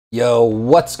Yo,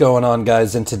 what's going on,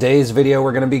 guys? In today's video,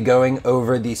 we're going to be going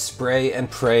over the Spray and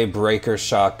Pray Breaker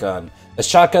Shotgun. A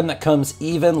shotgun that comes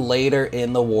even later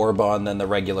in the war bond than the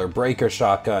regular Breaker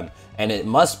Shotgun, and it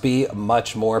must be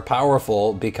much more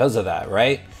powerful because of that,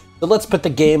 right? So let's put the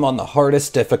game on the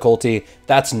hardest difficulty.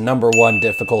 That's #1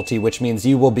 difficulty, which means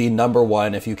you will be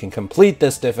 #1 if you can complete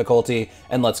this difficulty,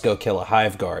 and let's go kill a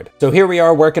Hive Guard. So here we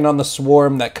are working on the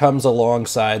swarm that comes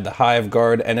alongside the Hive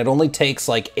Guard, and it only takes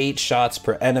like 8 shots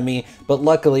per enemy, but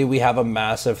luckily we have a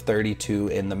massive 32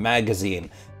 in the magazine.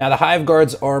 Now the Hive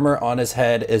Guard's armor on his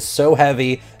head is so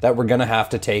heavy that we're gonna have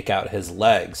to take out his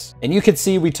legs. And you can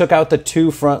see we took out the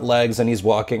 2 front legs and he's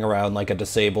walking around like a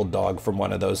disabled dog from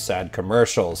one of those sad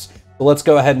commercials. So let's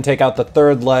go ahead and take out the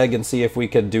 3rd leg and see if we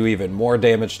can do even more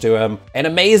damage to him. And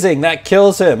amazing, that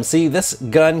kills him. See, this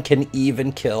gun can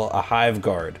even kill a Hive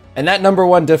Guard. And that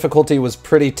 #1 difficulty was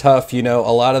pretty tough. You know, a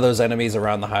lot of those enemies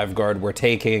around the Hive Guard were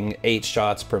taking 8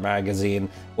 shots per magazine,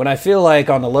 when I feel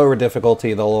like on a lower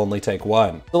difficulty, they'll only take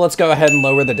 1. So let's go ahead and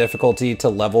lower the difficulty to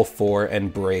level 4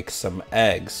 and break some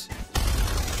eggs.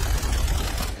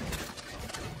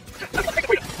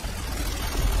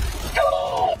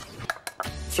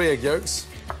 3 egg yolks,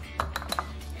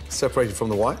 separated from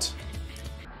the white.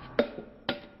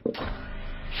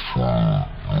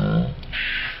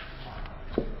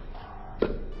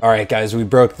 Alright guys, we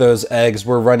broke those eggs.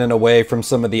 We're running away from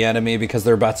some of the enemy because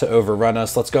they're about to overrun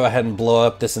us. Let's go ahead and blow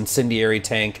up this incendiary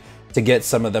tank to get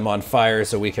some of them on fire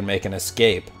so we can make an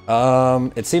escape.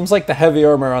 It seems like the heavy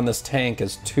armor on this tank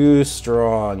is too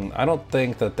strong. I don't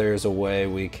think that there's a way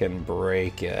we can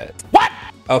break it. What?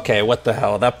 Okay, what the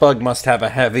hell? That bug must have a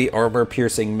heavy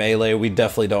armor-piercing melee. We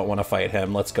definitely don't want to fight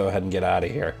him. Let's go ahead and get out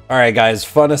of here. Alright guys,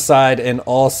 fun aside, in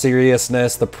all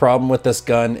seriousness, the problem with this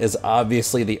gun is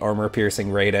obviously the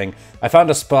armor-piercing rating. I found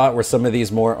a spot where some of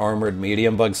these more armored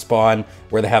medium bugs spawn,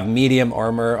 where they have medium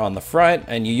armor on the front,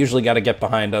 and you usually got to get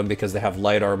behind them because they have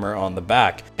light armor on the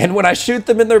back. And when I shoot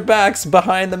them in their backs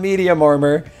behind the medium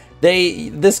armor,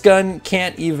 this gun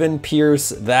can't even pierce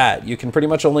that. You can pretty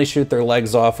much only shoot their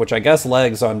legs off, which I guess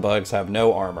legs on bugs have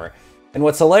no armor. And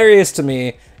what's hilarious to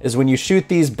me is when you shoot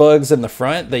these bugs in the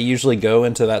front, they usually go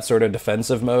into that sort of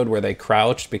defensive mode where they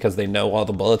crouch because they know all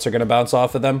the bullets are going to bounce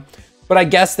off of them. But I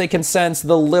guess they can sense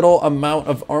the little amount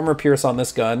of armor pierce on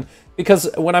this gun, because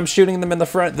when I'm shooting them in the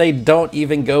front, they don't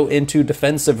even go into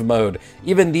defensive mode.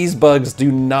 Even these bugs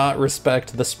do not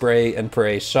respect the Spray and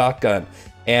Pray shotgun.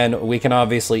 And we can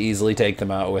obviously easily take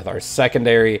them out with our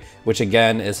secondary, which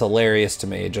again is hilarious to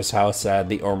me, just how sad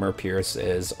the armor pierce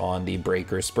is on the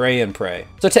Breaker Spray and Pray.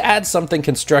 So to add something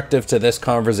constructive to this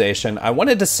conversation, I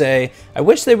wanted to say, I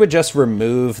wish they would just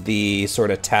remove the sort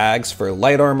of tags for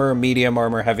light armor, medium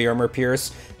armor, heavy armor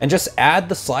pierce, and just add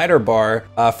the slider bar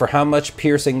for how much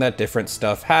piercing that different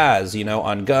stuff has. You know,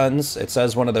 on guns, it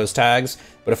says one of those tags,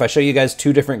 but if I show you guys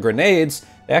 2 different grenades,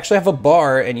 they actually have a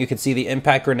bar, and you can see the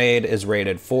impact grenade is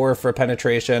rated 4 for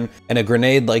penetration, and a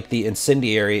grenade like the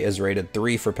incendiary is rated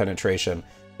 3 for penetration.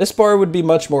 This bar would be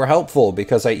much more helpful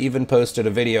because I even posted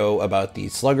a video about the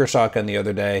Slugger shotgun the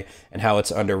other day and how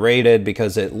it's underrated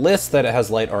because it lists that it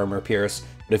has light armor pierce,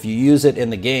 but if you use it in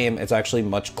the game, it's actually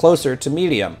much closer to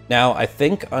medium. Now, I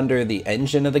think under the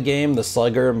engine of the game, the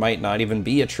Slugger might not even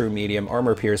be a true medium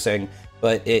armor piercing,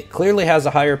 but it clearly has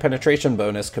a higher penetration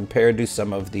bonus compared to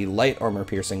some of the light armor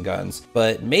piercing guns.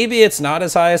 But maybe it's not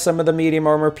as high as some of the medium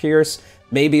armor pierce,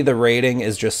 maybe the rating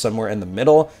is just somewhere in the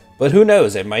middle, but who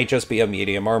knows, it might just be a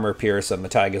medium armor pierce and the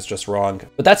tag is just wrong.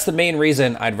 But that's the main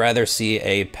reason I'd rather see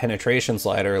a penetration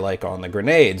slider like on the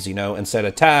grenades, you know, instead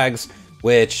of tags,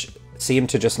 which seem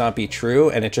to just not be true,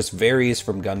 and it just varies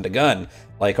from gun to gun.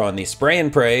 Like on the Spray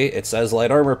and Pray, it says light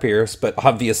armor pierce, but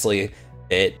obviously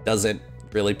it doesn't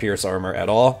really pierce armor at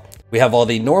all. We have all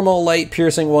the normal light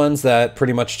piercing ones that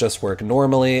pretty much just work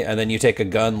normally, and then you take a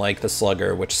gun like the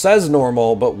Slugger, which says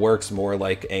normal but works more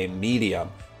like a medium.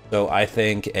 So I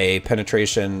think a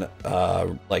penetration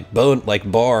bar,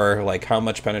 like how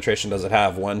much penetration does it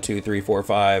have, 1, 2, 3, 4,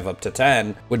 5 up to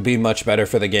 10, would be much better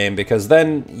for the game, because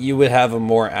then you would have a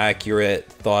more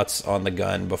accurate thoughts on the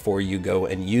gun before you go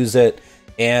and use it.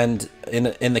 And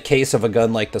in the case of a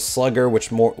gun like the Slugger,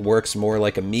 which works more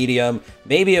like a medium,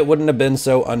 maybe it wouldn't have been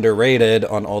so underrated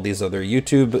on all these other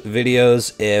YouTube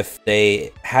videos if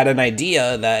they had an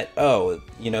idea that, oh,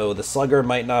 you know, the Slugger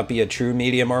might not be a true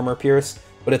medium armor pierce,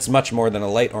 but it's much more than a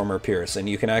light armor pierce, and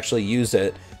you can actually use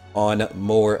it on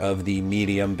more of the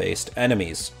medium-based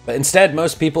enemies. But instead,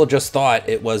 most people just thought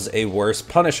it was a worse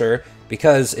Punisher,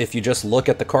 because if you just look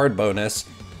at the card bonus,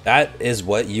 That is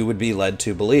what you would be led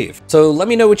to believe. So let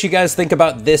me know what you guys think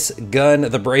about this gun,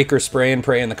 the Breaker Spray and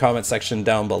Pray, in the comment section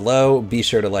down below. Be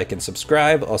sure to like and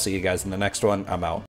subscribe. I'll see you guys in the next one. I'm out.